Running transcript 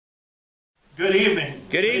Good evening.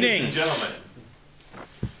 Good evening. Ladies and gentlemen.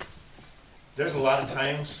 There's a lot of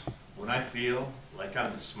times when I feel like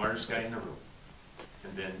I'm the smartest guy in the room,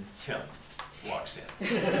 and then Tim walks in.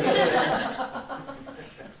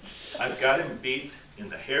 I've got him beat in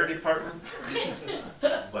the hair department,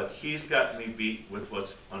 but he's got me beat with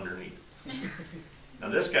what's underneath. Now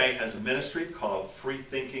this guy has a ministry called Free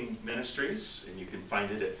Thinking Ministries, and you can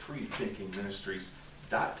find it at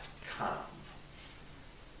freethinkingministries.com.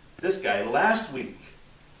 This guy last week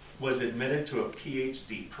was admitted to a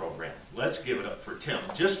PhD program. Let's give it up for Tim,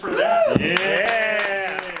 just for that.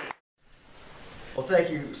 Yeah! Well,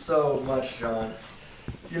 thank you so much, John.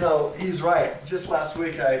 You know, he's right. Just last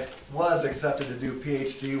week I was accepted to do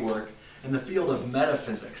PhD work in the field of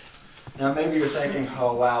metaphysics. Now maybe you're thinking,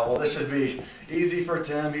 oh wow, well this should be easy for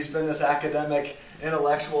Tim. He's been this academic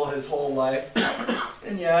intellectual his whole life.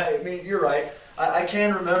 And yeah, I mean, you're right. I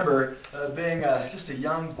can remember being just a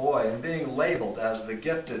young boy and being labeled as the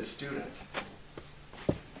gifted student.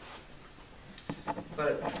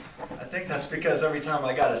 But I think that's because every time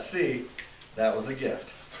I got a C, that was a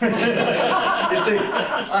gift. You see,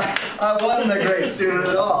 I wasn't a great student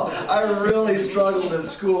at all. I really struggled in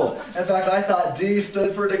school. In fact, I thought D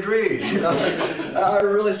stood for degree. You know? I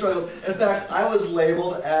really struggled. In fact, I was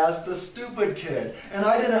labeled as the stupid kid. And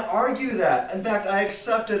I didn't argue that. In fact, I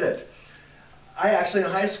accepted it. I actually, in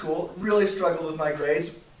high school, really struggled with my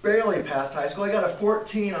grades. Barely passed high school. I got a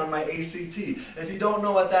 14 on my ACT. If you don't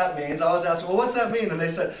know what that means, I was asking, well, what's that mean? And they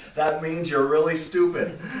said, that means you're really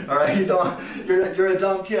stupid. All right, you're a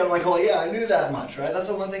dumb kid. I'm like, well, yeah, I knew that much, right? That's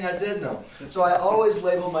the one thing I did know. So I always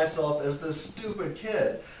labeled myself as this stupid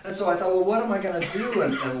kid. And so I thought, well, what am I going to do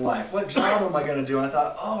in life? What job am I going to do? And I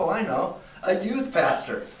thought, oh, I know. A youth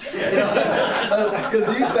pastor. Because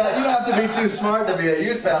you don't have to be too smart to be a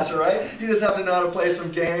youth pastor, right? You just have to know how to play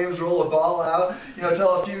some games, roll a ball out,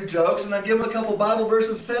 tell a few jokes, and then give them a couple Bible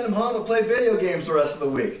verses, send them home, and play video games the rest of the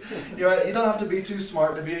week. You don't have to be too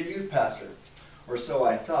smart to be a youth pastor. Or so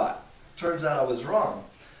I thought. Turns out I was wrong.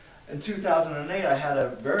 In 2008, I had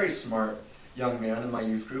a very smart young man in my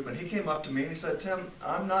youth group, and he came up to me and he said, Tim,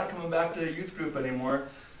 I'm not coming back to youth group anymore.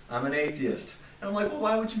 I'm an atheist. And I'm like, well,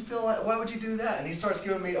 why would you feel that? Why would you do that? And he starts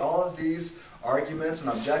giving me all of these arguments and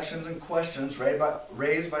objections and questions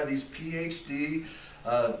raised by these PhD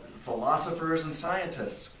philosophers and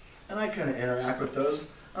scientists. And I couldn't interact with those.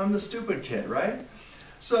 I'm the stupid kid, right?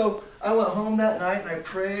 So I went home that night and I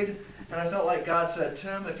prayed, and I felt like God said,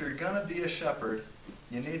 Tim, if you're going to be a shepherd,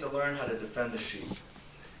 you need to learn how to defend the sheep.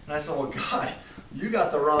 And I said, well, God, you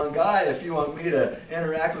got the wrong guy if you want me to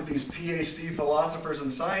interact with these PhD philosophers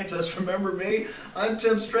and scientists. Remember me? I'm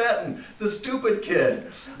Tim Stratton, the stupid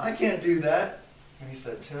kid. I can't do that. And he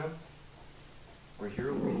said, Tim, where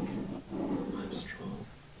you're weak, I'm strong.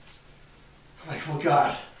 I'm like, well,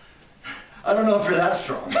 God, I don't know if you're that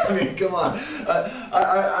strong. I mean, come on.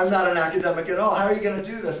 I'm not an academic at all. How are you going to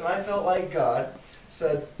do this? And I felt like God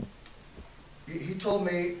said, He told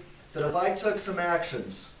me that if I took some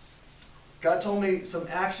actions, God told me some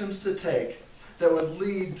actions to take that would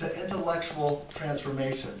lead to intellectual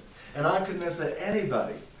transformation. And I'm convinced that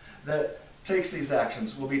anybody that takes these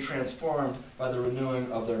actions will be transformed by the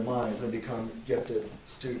renewing of their minds and become gifted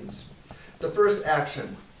students. The first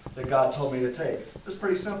action that God told me to take was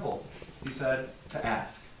pretty simple. He said to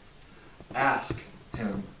ask. Ask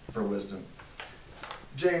Him for wisdom.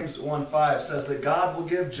 James 1:5 says that God will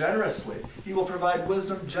give generously. He will provide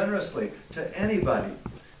wisdom generously to anybody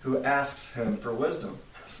who asks Him for wisdom.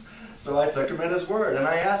 So I took Him at His word, and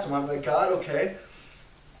I asked Him, I'm like, God, okay,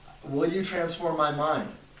 will you transform my mind?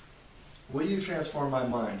 Will you transform my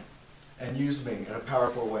mind and use me in a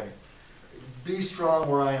powerful way? Be strong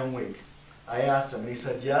where I am weak. I asked Him, and He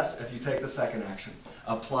said, yes, if you take the second action.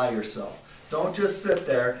 Apply yourself. Don't just sit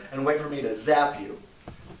there and wait for me to zap you.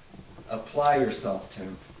 Apply yourself,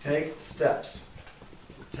 Tim. Take steps.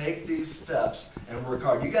 Take these steps and work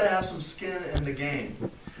hard. You got to have some skin in the game.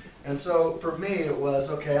 And so for me it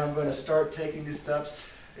was, okay, I'm going to start taking these steps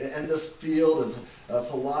in this field of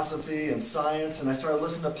philosophy and science, and I started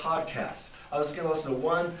listening to podcasts. I was going to listen to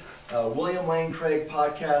one William Lane Craig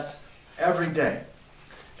podcast every day.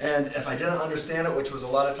 And if I didn't understand it, which was a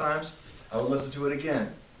lot of times, I would listen to it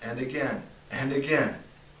again and again and again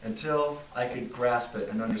until I could grasp it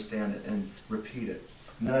and understand it and repeat it.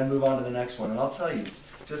 And then I'd move on to the next one. And I'll tell you,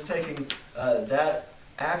 just taking that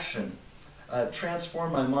action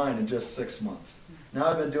transformed my mind in just 6 months. Now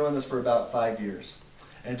I've been doing this for about 5 years.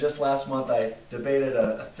 And just last month I debated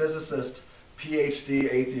a physicist,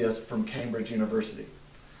 PhD atheist from Cambridge University.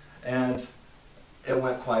 And it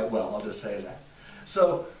went quite well, I'll just say that.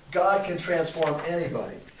 So God can transform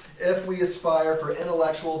anybody if we aspire for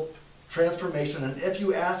intellectual transformation. And if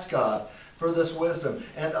you ask God for this wisdom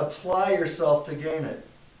and apply yourself to gain it,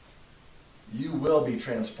 you will be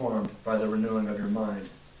transformed by the renewing of your mind.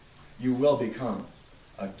 You will become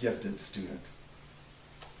a gifted student.